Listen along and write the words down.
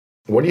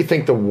What do you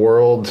think the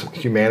world,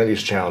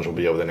 humanity's challenge will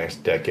be over the next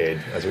decade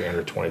as we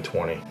enter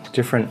 2020?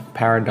 Different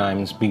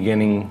paradigms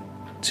beginning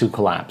to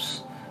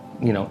collapse.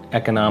 You know,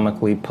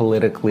 economically,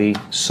 politically,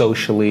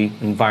 socially,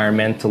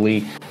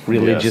 environmentally,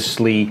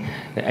 religiously, yes.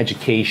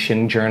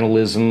 Education,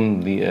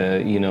 journalism,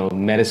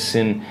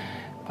 medicine.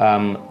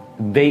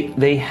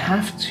 They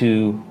have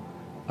to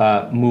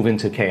move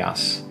into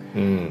chaos.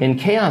 And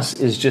chaos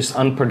is just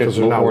unpredictable.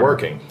 Because they're not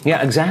working.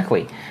 Yeah,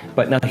 exactly.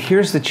 But now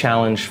here's the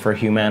challenge for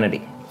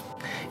humanity.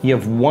 You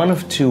have one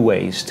of two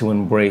ways to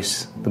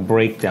embrace the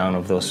breakdown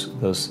of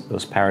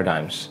those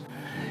paradigms.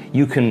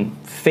 You can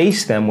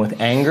face them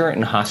with anger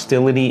and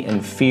hostility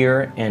and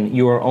fear, and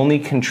you are only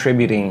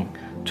contributing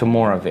to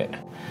more of it.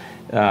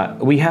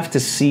 We have to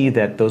see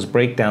that those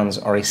breakdowns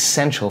are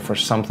essential for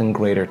something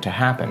greater to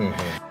happen.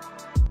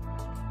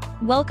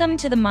 Welcome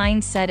to the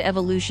Mindset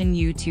Evolution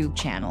YouTube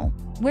channel,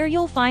 where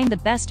you'll find the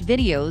best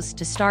videos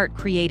to start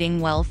creating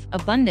wealth,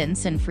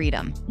 abundance, and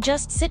freedom.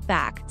 Just sit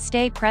back,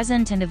 stay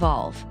present, and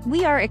evolve.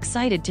 We are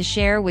excited to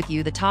share with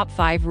you the top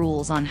 5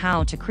 rules on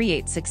how to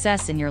create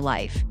success in your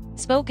life.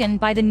 Spoken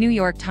by the New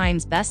York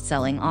Times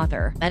best-selling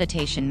author,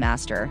 meditation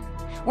master,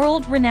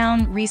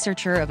 world-renowned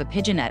researcher of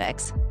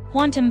epigenetics,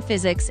 quantum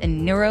physics,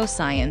 and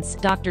neuroscience,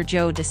 Dr.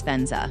 Joe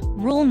Dispenza.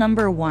 Rule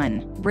number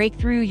 1, break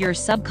through your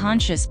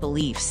subconscious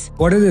beliefs.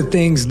 What are the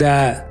things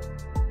that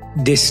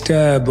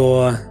disturb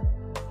or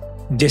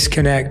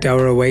disconnect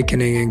our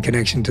awakening and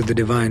connection to the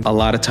divine? A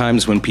lot of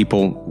times when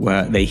people,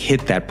 they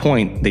hit that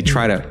point, they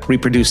try to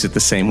reproduce it the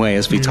same way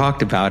as we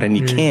talked about, and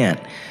you can't.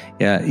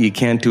 You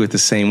can't do it the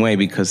same way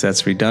because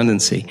that's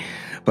redundancy.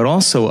 But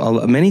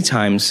also, many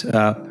times,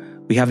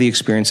 we have the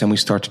experience and we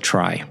start to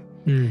try.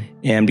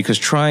 And because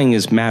trying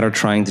is matter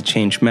trying to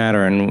change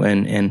matter,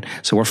 and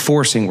so we're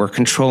forcing, we're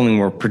controlling,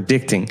 we're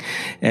predicting,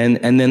 and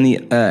then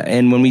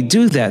and when we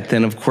do that,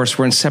 then of course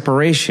we're in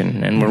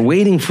separation and we're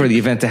waiting for the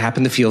event to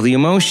happen to feel the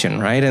emotion,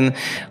 right? And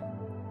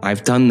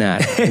I've done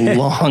that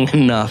long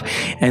enough,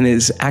 and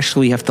it's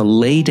actually we have to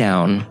lay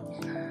down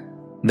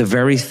the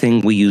very thing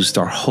we used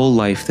our whole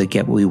life to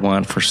get what we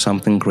want for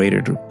something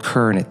greater to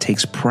occur, and it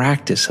takes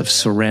practice of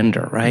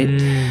surrender, right?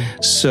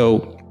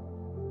 So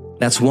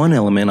that's one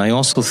element. I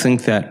also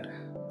think that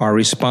our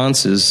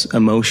responses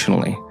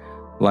emotionally,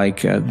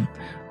 like,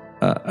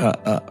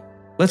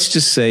 let's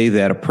just say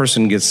that a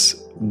person gets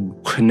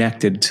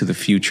connected to the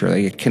future.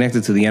 They get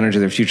connected to the energy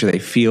of their future. They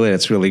feel it.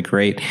 It's really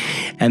great.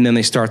 And then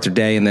they start their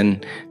day, and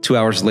then 2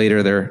 hours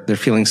later, they're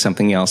feeling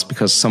something else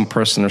because some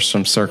person or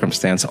some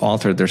circumstance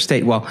altered their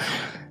state. Well,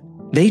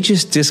 they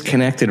just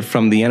disconnected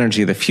from the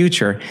energy of the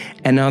future,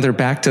 and now they're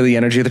back to the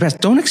energy of the past.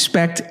 Don't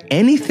expect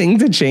anything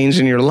to change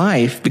in your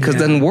life because it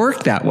doesn't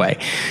work that way.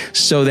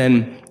 So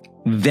then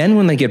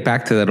when they get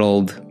back to that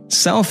old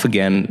self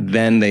again,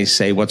 then they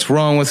say, what's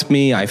wrong with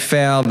me? I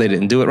failed. They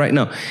didn't do it right.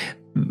 No,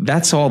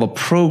 that's all the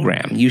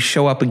program. You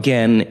show up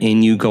again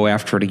and you go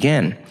after it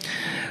again.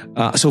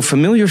 So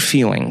familiar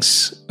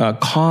feelings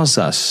cause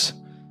us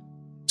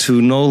to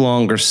no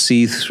longer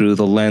see through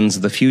the lens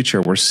of the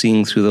future. We're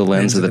seeing through the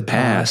lens of the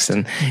past.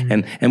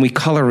 And we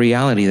color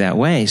reality that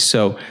way.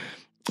 So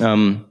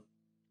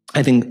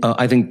I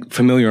think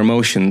familiar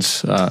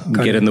emotions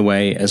get in the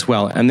way as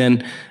well. And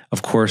then,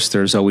 of course,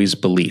 there's always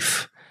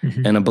belief.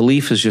 And a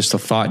belief is just a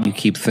thought you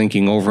keep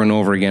thinking over and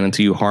over again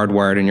until you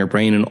hardwire it in your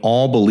brain. And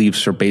all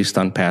beliefs are based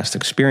on past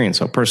experience.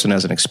 So a person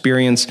has an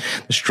experience,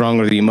 the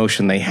stronger the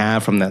emotion they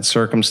have from that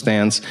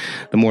circumstance,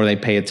 the more they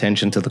pay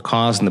attention to the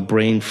cause, and the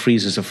brain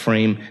freezes a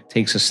frame,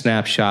 takes a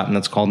snapshot, and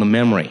that's called a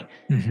memory.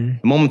 The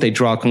moment they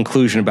draw a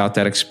conclusion about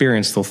that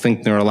experience, they'll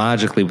think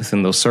neurologically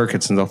within those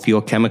circuits, and they'll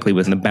feel chemically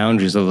within the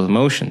boundaries of those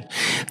emotions.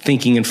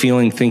 Thinking and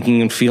feeling,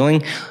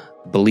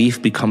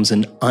 belief becomes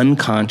an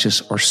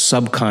unconscious or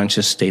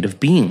subconscious state of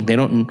being.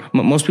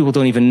 Most people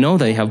don't even know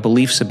they have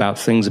beliefs about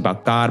things,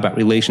 about God, about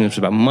relationships,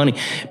 about money,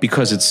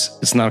 because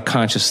it's not a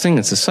conscious thing,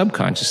 it's a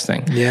subconscious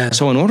thing.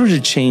 So in order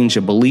to change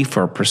a belief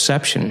or a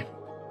perception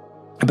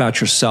about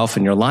yourself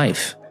and your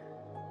life,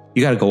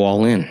 you got to go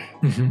all in.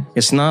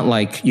 It's not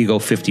like you go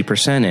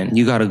 50% in.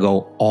 You got to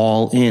go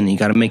all in. You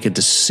got to make a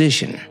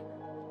decision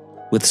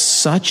with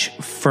such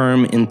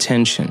firm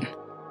intention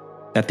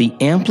that the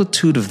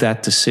amplitude of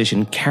that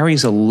decision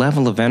carries a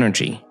level of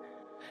energy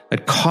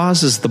that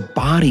causes the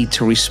body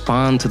to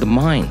respond to the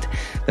mind,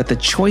 that the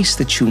choice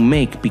that you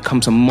make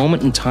becomes a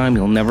moment in time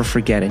you'll never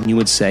forget. And you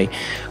would say,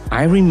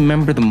 I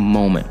remember the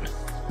moment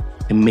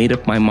I made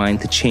up my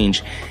mind to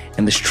change.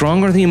 And the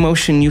stronger the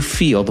emotion you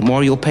feel, the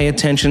more you'll pay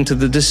attention to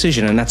the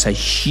decision. And that's a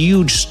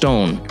huge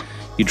stone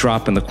you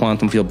drop in the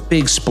quantum field.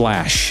 Big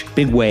splash,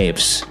 big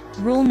waves.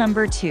 Rule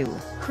number 2.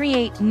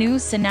 Create new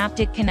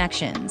synaptic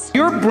connections.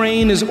 Your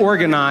brain is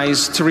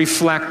organized to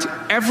reflect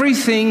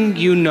everything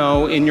you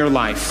know in your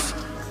life.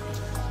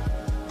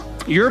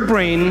 Your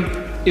brain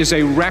is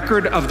a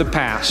record of the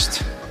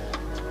past.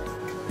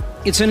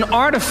 It's an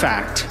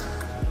artifact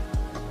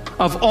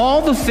of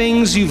all the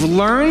things you've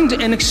learned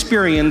and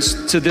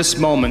experienced to this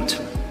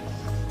moment.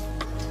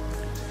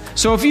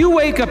 So if you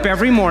wake up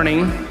every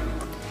morning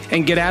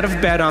and get out of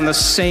bed on the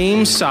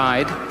same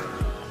side,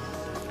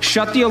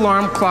 shut the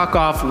alarm clock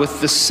off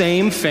with the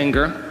same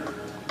finger,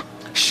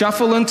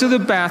 shuffle into the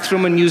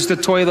bathroom and use the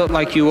toilet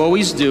like you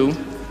always do,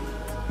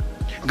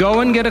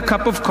 go and get a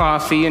cup of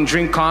coffee and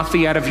drink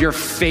coffee out of your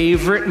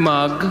favorite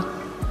mug,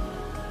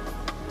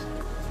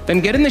 then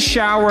get in the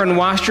shower and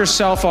wash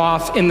yourself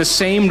off in the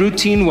same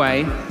routine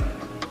way,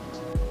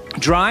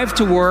 drive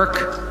to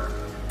work,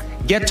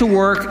 get to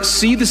work,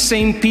 see the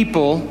same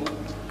people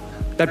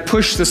that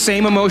push the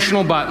same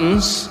emotional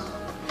buttons,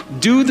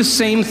 do the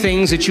same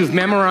things that you've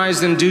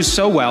memorized and do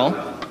so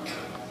well,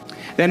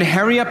 then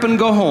hurry up and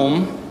go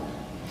home,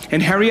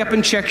 and hurry up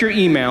and check your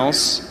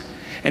emails,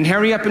 and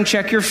hurry up and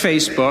check your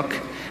Facebook,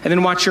 and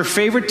then watch your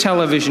favorite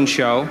television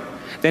show,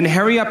 then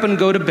hurry up and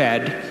go to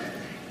bed.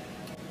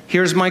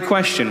 Here's my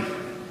question.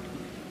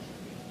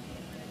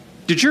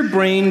 Did your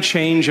brain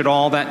change at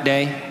all that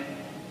day?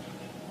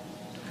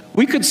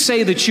 We could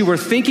say that you were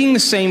thinking the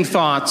same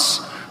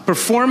thoughts,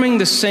 performing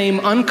the same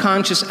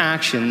unconscious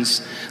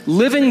actions,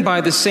 living by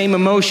the same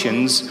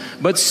emotions,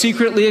 but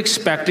secretly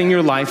expecting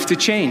your life to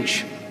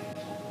change.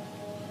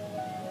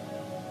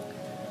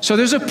 So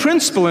there's a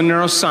principle in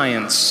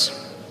neuroscience.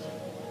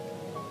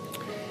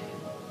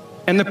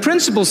 And the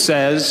principle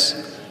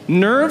says,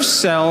 nerve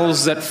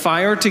cells that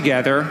fire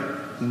together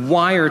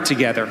wire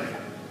together.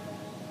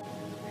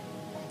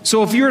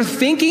 So if you're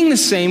thinking the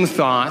same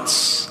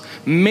thoughts,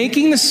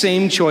 making the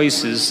same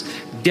choices,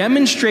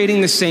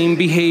 demonstrating the same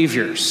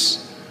behaviors,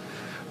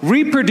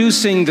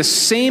 reproducing the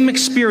same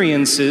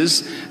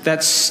experiences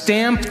that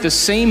stamp the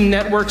same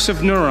networks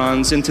of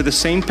neurons into the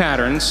same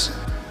patterns,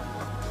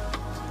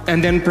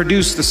 and then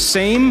produce the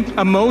same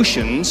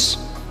emotions,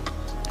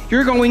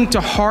 you're going to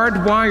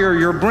hardwire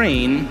your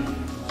brain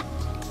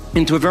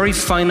into a very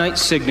finite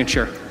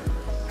signature.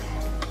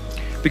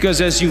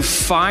 Because as you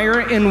fire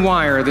and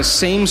wire the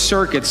same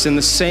circuits in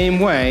the same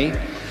way,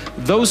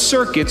 those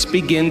circuits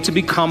begin to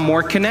become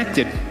more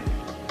connected.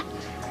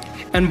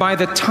 And by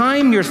the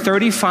time you're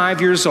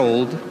 35 years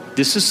old,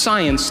 this is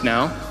science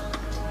now,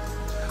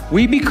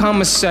 we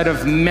become a set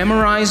of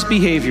memorized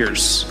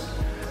behaviors,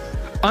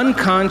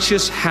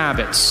 unconscious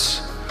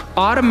habits,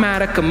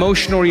 automatic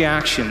emotional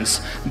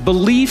reactions,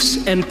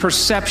 beliefs and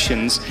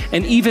perceptions,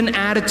 and even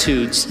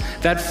attitudes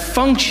that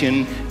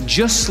function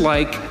just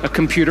like a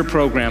computer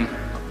program.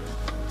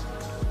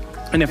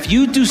 And if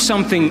you do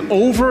something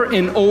over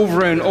and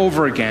over and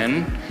over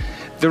again,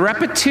 the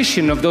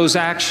repetition of those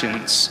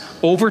actions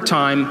over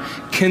time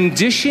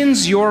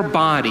conditions your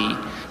body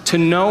to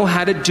know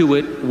how to do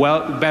it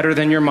well, better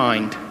than your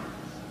mind.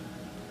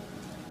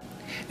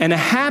 And a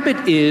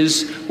habit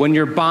is when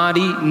your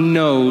body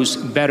knows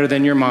better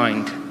than your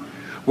mind,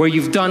 where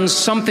you've done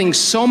something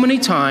so many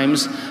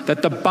times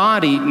that the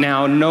body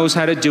now knows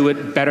how to do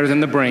it better than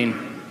the brain.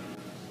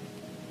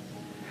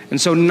 And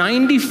so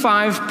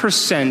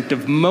 95%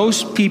 of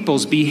most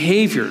people's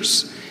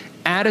behaviors,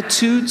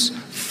 attitudes,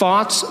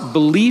 thoughts,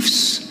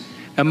 beliefs,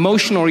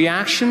 emotional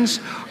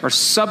reactions are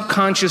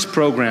subconscious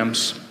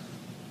programs.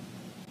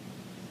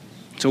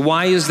 So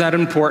why is that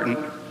important?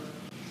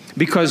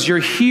 Because you're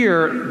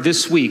here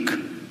this week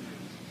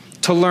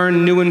to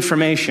learn new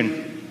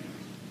information.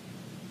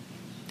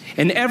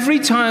 And every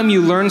time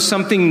you learn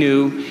something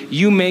new,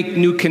 you make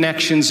new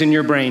connections in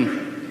your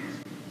brain.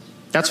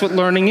 That's what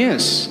learning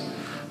is.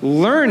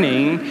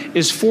 Learning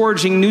is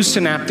forging new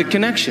synaptic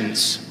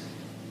connections.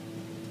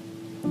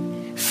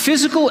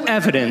 Physical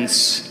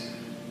evidence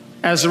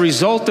as a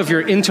result of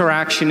your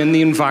interaction in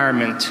the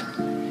environment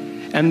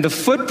and the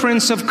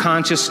footprints of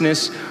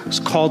consciousness is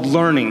called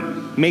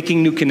learning,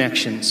 making new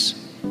connections.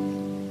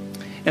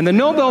 And the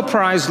Nobel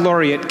Prize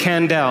laureate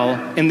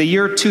Kandel in the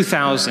year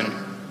 2000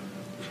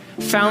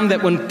 found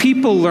that when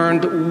people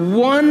learned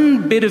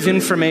one bit of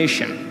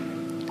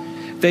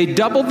information, they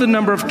doubled the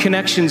number of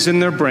connections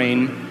in their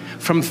brain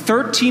from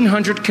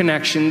 1,300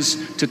 connections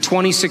to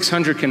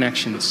 2,600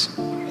 connections.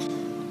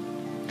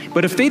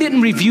 But if they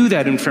didn't review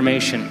that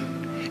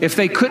information, if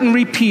they couldn't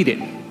repeat it,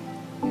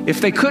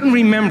 if they couldn't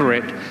remember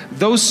it,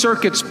 those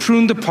circuits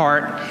pruned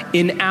apart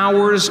in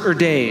hours or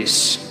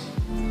days.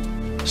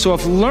 So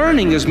if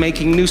learning is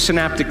making new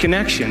synaptic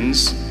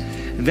connections,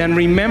 then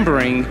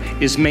remembering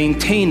is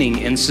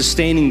maintaining and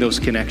sustaining those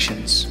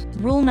connections.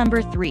 Rule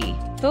number 3,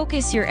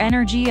 focus your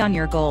energy on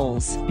your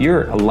goals.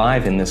 You're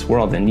alive in this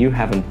world and you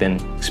haven't been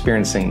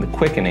experiencing the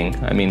quickening.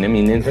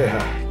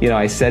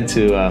 I said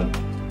to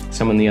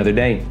someone the other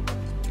day,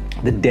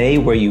 the day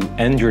where you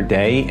end your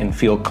day and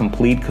feel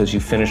complete because you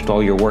finished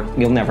all your work,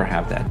 you'll never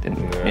have that. And,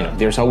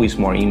 there's always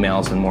more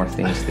emails and more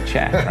things to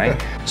check, right?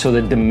 So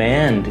the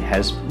demand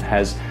has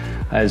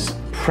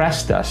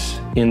pressed us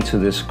into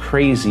this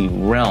crazy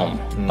realm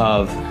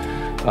of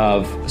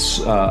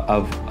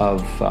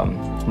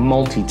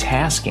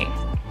multitasking.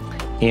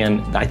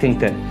 And I think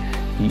that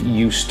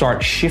you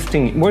start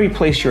shifting, where you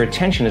place your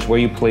attention is where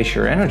you place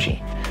your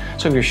energy.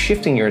 So if you're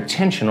shifting your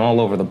attention all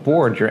over the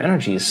board, your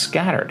energy is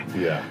scattered.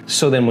 Yeah.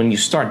 So then when you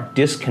start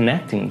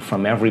disconnecting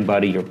from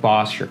everybody, your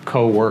boss, your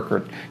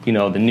coworker, the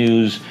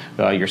news,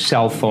 your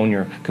cell phone,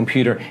 your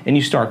computer, and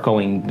you start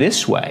going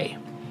this way,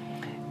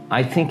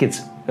 I think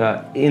it's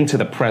into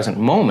the present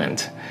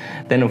moment,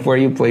 then if where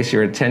you place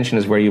your attention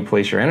is where you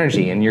place your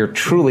energy, and you're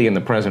truly in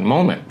the present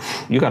moment,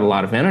 you got a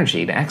lot of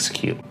energy to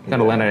execute. You got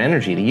a lot of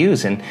energy to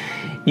use, and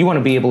you want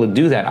to be able to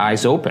do that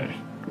eyes open.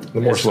 The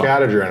more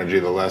scattered your energy,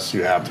 the less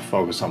you have to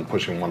focus on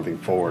pushing one thing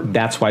forward.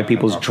 That's why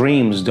people's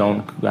dreams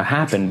don't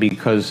happen,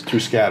 because too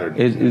scattered.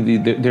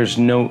 There's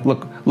no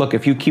look.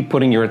 If you keep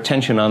putting your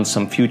attention on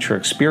some future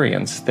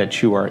experience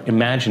that you are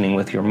imagining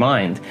with your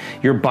mind,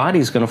 your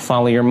body's going to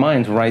follow your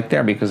mind right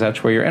there, because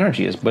that's where your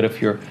energy is. But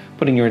if you're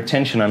putting your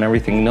attention on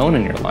everything known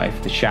in your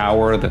life, the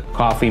shower, the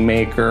coffee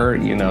maker,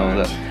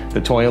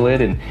 the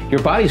toilet, and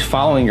your body's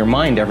following your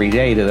mind every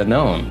day to the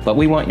known. But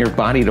we want your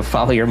body to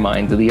follow your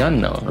mind to the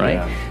unknown, right?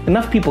 Yeah.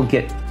 Enough people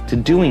get to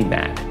doing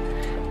that,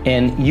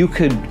 and you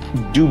could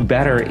do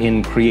better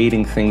in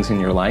creating things in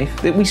your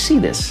life. That we see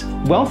this.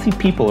 Wealthy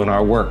people in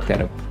our work that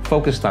have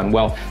focused on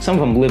wealth, some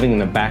of them living in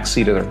the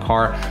backseat of their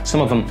car, some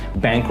of them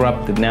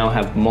bankrupt that now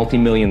have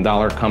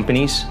multi-million-dollar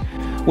companies.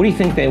 What do you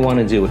think they want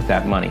to do with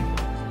that money?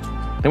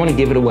 They want to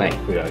give it away.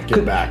 Yeah,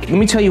 give back. Let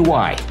me tell you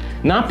why.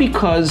 Not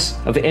because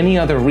of any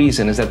other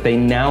reason, is that they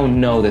now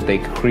know that they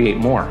could create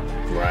more.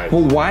 Right.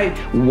 Well,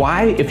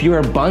 why, if you're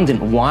abundant,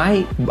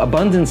 why?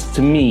 Abundance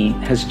to me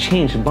has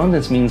changed.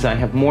 Abundance means I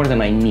have more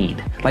than I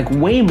need, like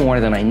way more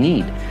than I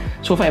need.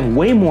 So if I have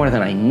way more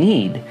than I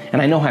need,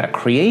 and I know how to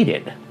create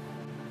it,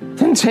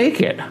 then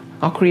take it.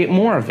 I'll create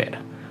more of it.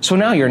 So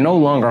now you're no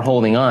longer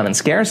holding on in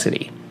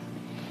scarcity.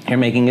 You're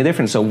making a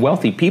difference. So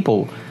wealthy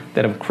people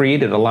that have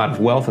created a lot of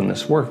wealth in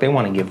this work, they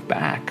want to give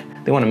back.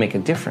 They want to make a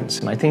difference.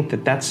 And I think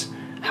that that's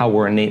how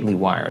we're innately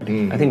wired.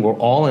 I think we're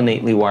all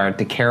innately wired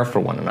to care for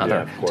one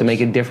another, to make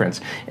a difference.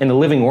 In the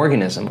living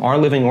organism,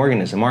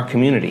 our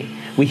community,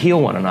 we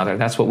heal one another.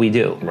 That's what we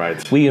do.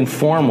 Right. We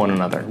inform one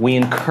another. We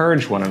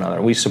encourage one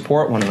another. We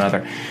support one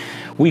another.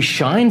 We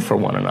shine for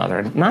one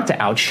another, not to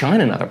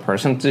outshine another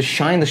person, to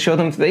shine to show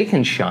them that they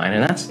can shine,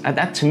 and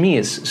that to me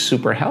is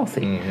super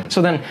healthy.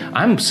 So then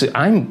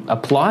I'm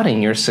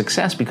applauding your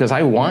success, because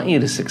I want you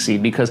to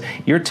succeed, because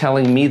you're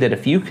telling me that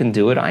if you can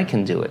do it, I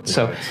can do it.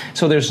 So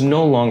there's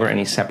no longer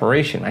any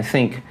separation. I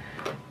think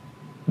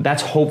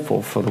that's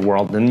hopeful for the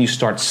world. Then you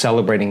start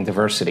celebrating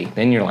diversity.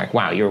 Then you're like,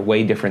 wow, you're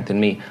way different than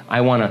me.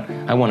 I want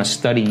to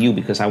study you,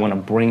 because I want to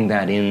bring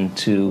that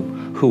into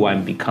who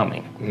I'm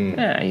becoming.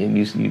 Yeah,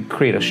 you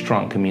create a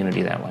strong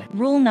community that way.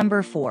 Rule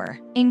number 4,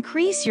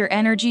 increase your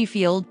energy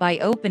field by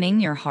opening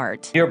your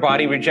heart. Your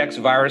body rejects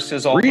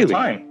viruses all the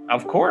time.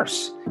 Of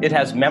course. It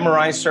has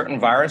memorized certain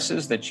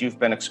viruses that you've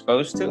been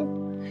exposed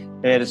to.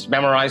 It has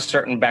memorized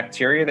certain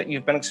bacteria that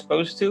you've been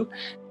exposed to,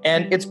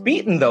 and it's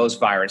beaten those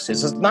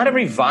viruses. Not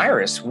every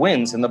virus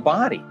wins in the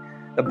body.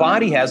 The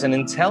body has an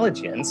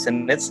intelligence,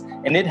 and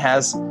it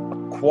has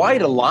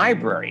quite a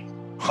library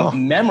of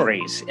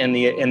memories in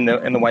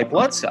the white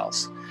blood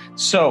cells.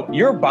 So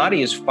your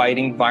body is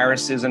fighting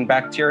viruses and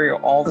bacteria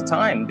all the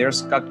time.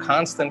 There's a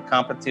constant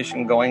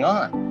competition going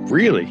on.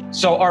 Really?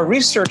 So our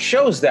research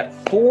shows that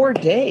 4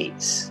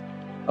 days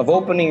of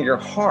opening your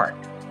heart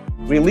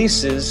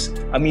releases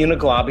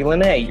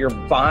immunoglobulin A, your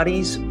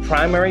body's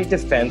primary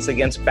defense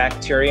against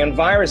bacteria and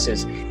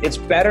viruses. It's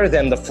better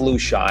than the flu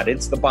shot.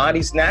 It's the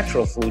body's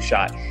natural flu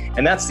shot.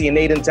 And that's the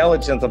innate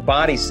intelligence of the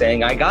body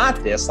saying, I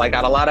got this, I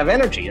got a lot of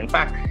energy. In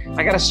fact,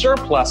 I got a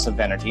surplus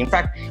of energy. In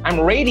fact, I'm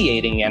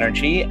radiating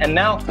energy, and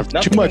now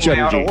too much in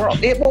my energy. outer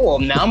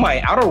world. Now my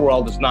outer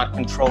world is not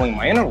controlling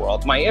my inner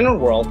world. My inner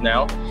world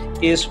now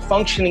is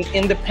functioning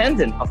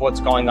independent of what's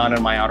going on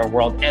in my outer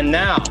world. And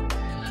now,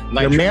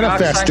 you're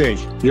manifesting.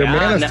 You're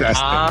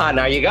manifesting.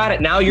 Now you got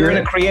it. Now you're in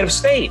a creative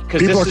state.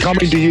 People are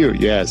coming to you,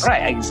 yes.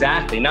 Right,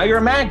 exactly. Now you're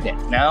a magnet.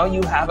 Now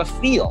you have a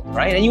field,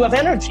 right? And you have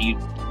energy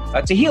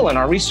to heal. And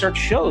our research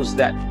shows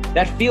that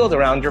that field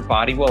around your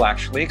body will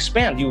actually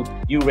expand.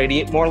 You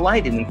radiate more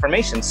light and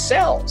information.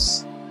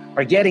 Cells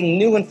are getting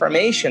new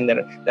information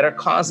that are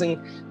causing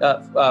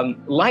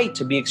light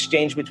to be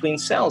exchanged between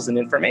cells and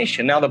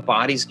information. Now the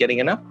body's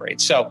getting an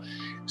upgrade.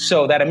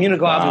 So that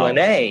immunoglobulin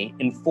A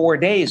in 4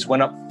 days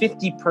went up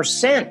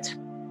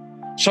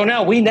 50%. So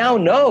now we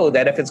know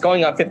that if it's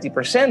going up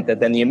 50%, that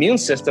then the immune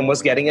system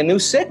was getting a new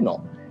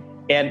signal.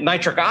 And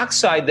nitric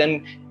oxide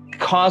then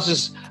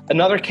causes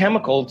another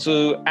chemical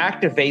to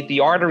activate the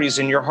arteries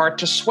in your heart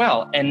to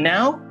swell. And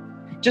now,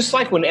 just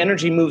like when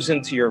energy moves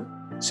into your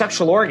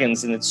sexual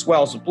organs and it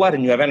swells with blood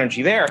and you have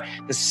energy there,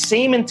 the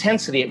same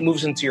intensity, it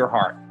moves into your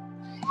heart.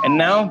 And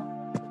now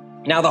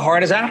the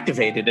heart is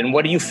activated. And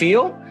what do you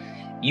feel?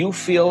 You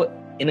feel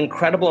an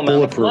incredible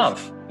amount of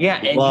love.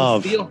 Yeah, and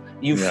love.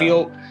 you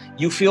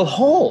feel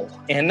whole.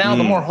 And now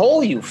the more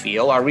whole you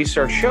feel, our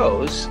research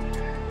shows,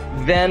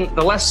 then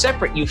the less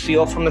separate you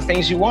feel from the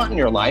things you want in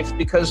your life,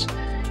 because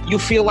you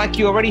feel like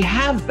you already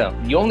have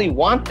them. You only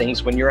want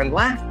things when you're in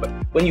lack. But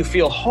when you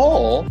feel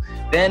whole,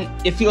 then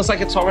it feels like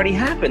it's already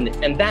happened.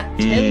 And that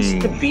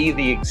tends to be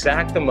the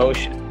exact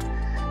emotion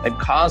that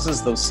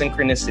causes those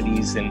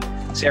synchronicities and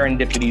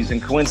serendipities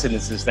and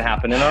coincidences to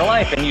happen in our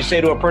life. And you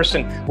say to a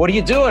person, what are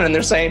you doing? And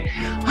they're saying,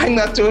 I'm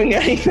not doing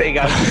anything.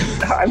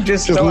 I'm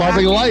just so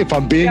loving happy. life.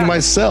 I'm being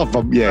myself.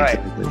 I'm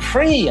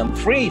free. I'm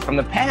free from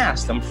the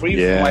past. I'm free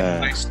from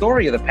my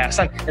story of the past.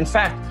 In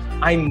fact,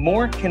 I'm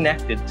more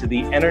connected to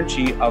the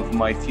energy of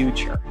my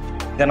future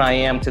than I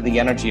am to the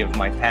energy of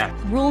my past.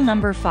 Rule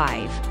number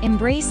 5,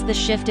 embrace the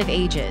shift of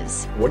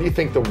ages. What do you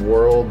think the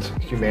world's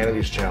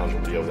humanities challenge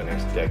will be over the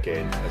next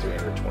decade as we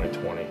enter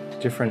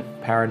 2020?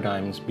 Different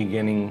paradigms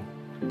beginning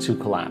to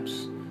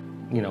collapse.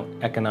 You know,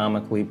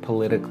 economically,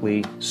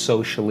 politically,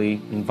 socially,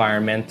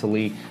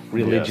 environmentally,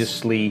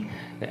 religiously,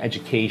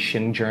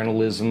 education,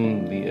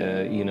 journalism,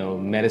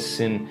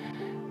 medicine.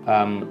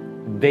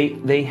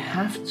 They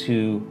have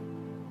to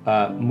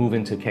move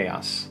into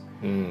chaos.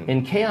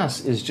 And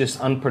chaos is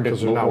just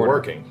unpredictable. Because they're not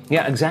working.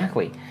 Yeah,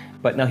 exactly.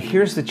 But now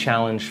here's the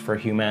challenge for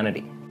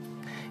humanity.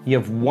 You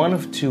have one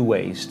of two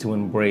ways to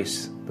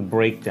embrace the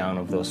breakdown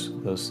of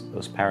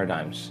those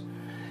paradigms.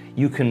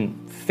 You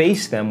can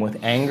face them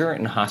with anger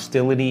and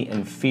hostility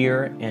and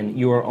fear, and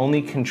you are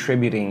only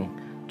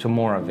contributing to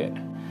more of it.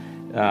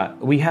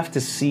 We have to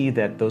see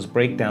that those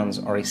breakdowns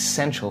are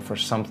essential for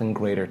something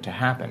greater to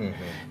happen.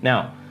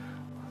 Now,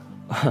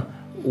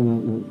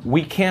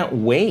 we can't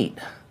wait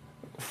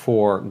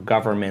for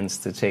governments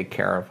to take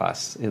care of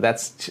us.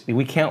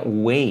 We can't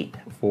wait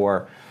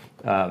for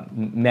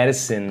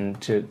medicine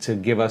to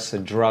give us a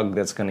drug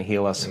that's going to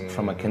heal us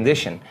from a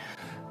condition.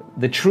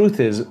 The truth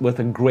is, with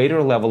a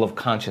greater level of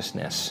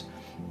consciousness,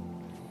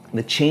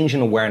 the change in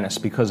awareness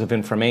because of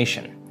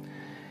information,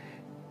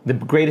 the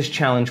greatest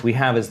challenge we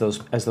have as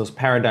those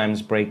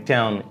paradigms break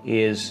down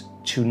is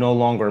to no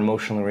longer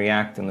emotionally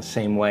react in the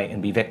same way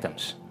and be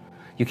victims.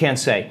 You can't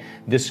say,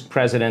 this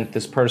president,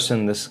 this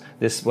person,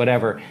 this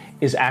whatever,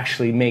 is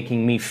actually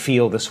making me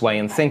feel this way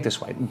and think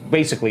this way.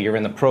 Basically, you're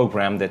in the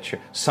program that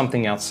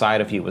something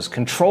outside of you is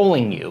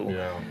controlling you,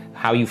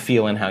 how you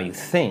feel and how you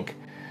think.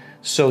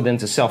 So then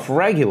to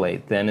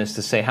self-regulate then is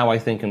to say how I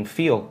think and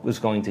feel is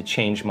going to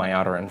change my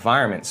outer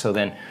environment. So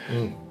then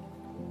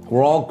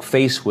we're all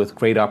faced with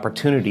great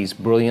opportunities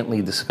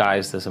brilliantly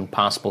disguised as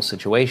impossible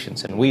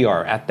situations. And we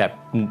are at that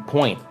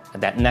point,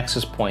 at that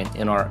nexus point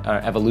in our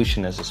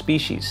evolution as a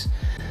species.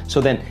 So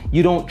then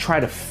you don't try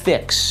to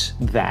fix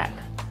that.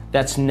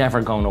 That's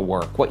never going to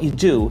work. What you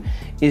do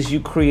is you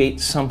create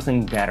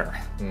something better.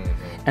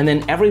 And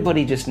then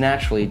everybody just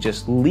naturally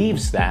just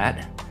leaves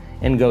that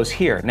and goes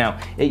here. Now,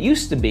 it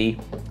used to be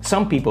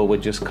some people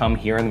would just come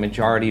here and the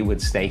majority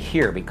would stay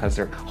here because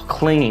they're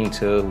clinging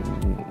to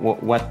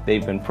what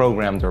they've been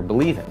programmed or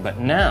believe in. But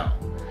now,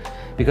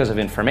 because of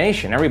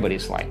information,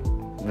 everybody's like,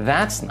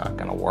 that's not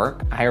gonna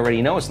work. I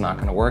already know it's not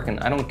gonna work,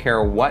 and I don't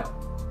care what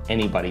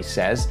anybody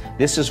says,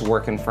 this is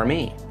working for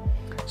me.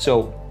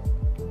 So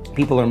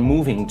people are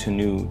moving to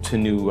new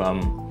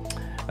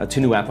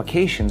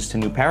applications, to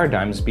new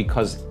paradigms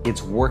because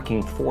it's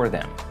working for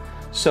them.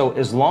 So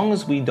as long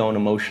as we don't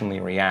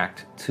emotionally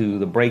react to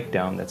the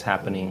breakdown that's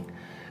happening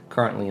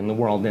currently in the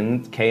world,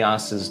 and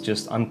chaos is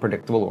just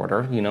unpredictable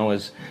order, you know,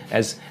 as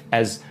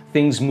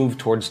things move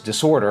towards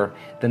disorder,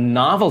 the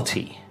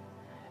novelty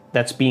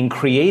that's being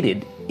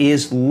created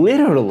is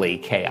literally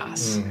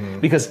chaos.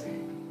 Because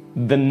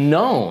the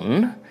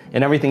known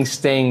and everything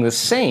staying the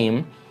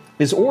same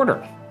is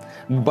order.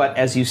 But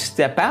as you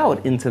step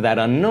out into that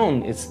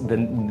unknown,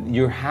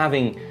 you're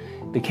having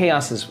the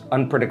chaos is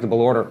unpredictable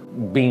order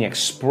being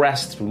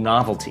expressed through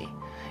novelty.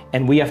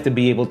 And we have to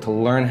be able to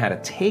learn how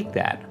to take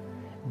that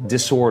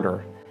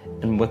disorder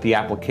and with the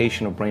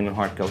application of brain and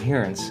heart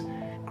coherence,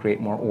 create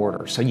more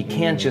order. So you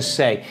can't just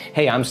say,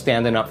 hey, I'm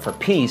standing up for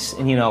peace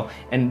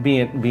and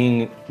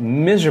being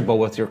miserable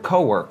with your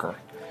coworker.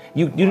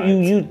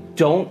 You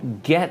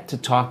don't get to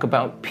talk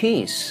about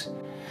peace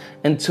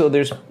until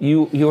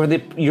you're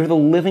the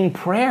living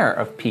prayer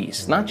of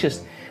peace. Not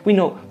just, we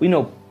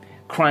know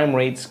crime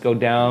rates go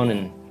down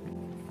and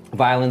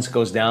violence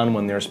goes down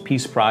when there's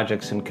peace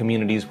projects in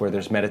communities where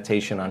there's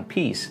meditation on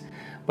peace.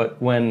 But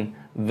when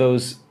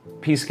those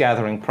peace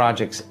gathering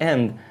projects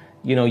end,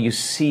 you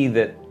see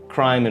that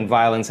crime and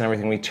violence and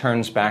everything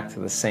returns back to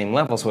the same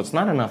level. So it's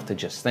not enough to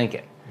just think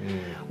it.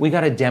 We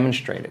got to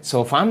demonstrate it.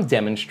 So if I'm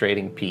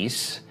demonstrating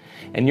peace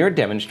and you're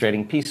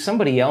demonstrating peace,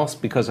 somebody else,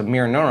 because of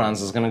mirror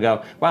neurons, is going to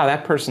go, wow,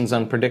 that person's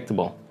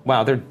unpredictable.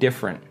 Wow, they're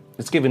different.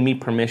 It's given me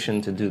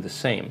permission to do the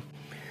same.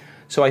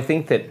 So I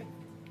think that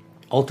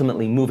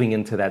ultimately moving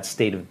into that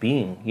state of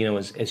being,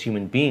 as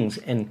human beings,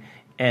 and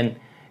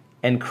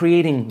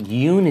creating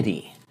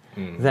unity,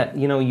 that,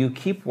 you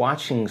keep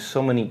watching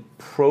so many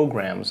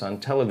programs on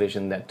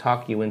television that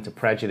talk you into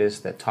prejudice,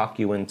 that talk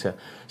you into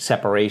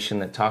separation,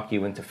 that talk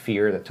you into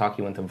fear, that talk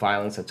you into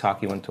violence, that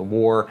talk you into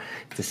war,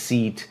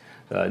 deceit,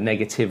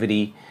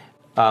 negativity.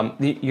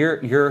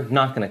 You're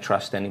not going to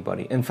trust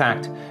anybody. In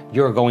fact,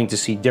 you're going to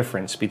see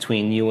difference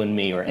between you and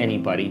me or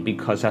anybody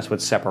because that's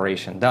what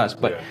separation does.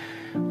 But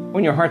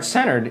when your heart's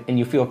centered and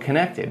you feel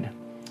connected,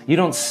 you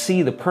don't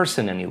see the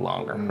person any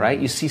longer, right?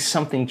 You see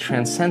something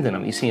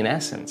transcendent. You see an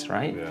essence,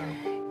 right?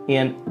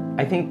 And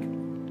I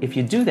think if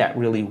you do that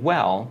really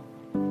well,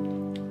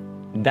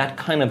 that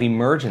kind of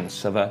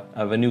emergence of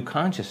a new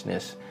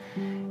consciousness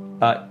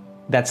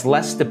that's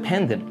less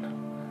dependent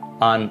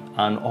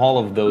on all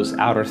of those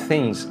outer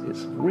things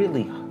is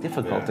really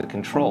difficult to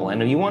control.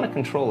 And if you want to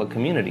control a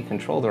community,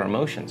 control their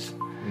emotions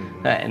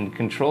and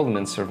control them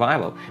in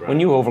survival. Right. When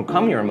you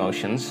overcome your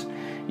emotions,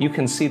 you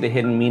can see the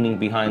hidden meaning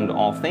behind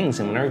all things.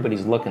 And when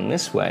everybody's looking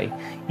this way,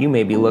 you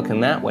may be looking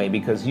that way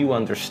because you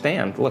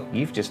understand, look,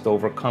 you've just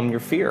overcome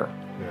your fear.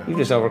 Yeah. You've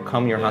just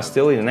overcome your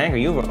hostility and anger.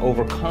 You've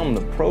overcome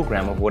the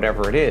program of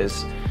whatever it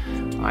is.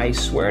 I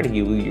swear to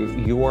you,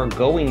 you are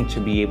going to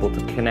be able to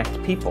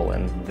connect people,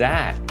 and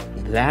that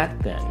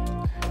then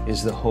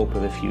is the hope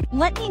of the future.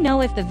 Let me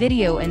know if the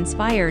video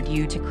inspired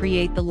you to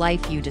create the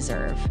life you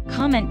deserve.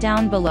 Comment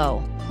down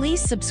below.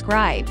 Please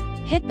subscribe,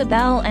 hit the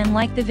bell and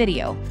like the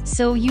video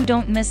so you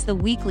don't miss the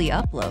weekly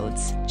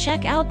uploads.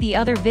 Check out the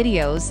other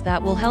videos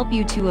that will help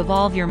you to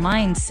evolve your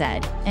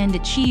mindset and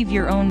achieve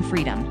your own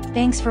freedom.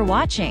 Thanks for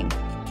watching.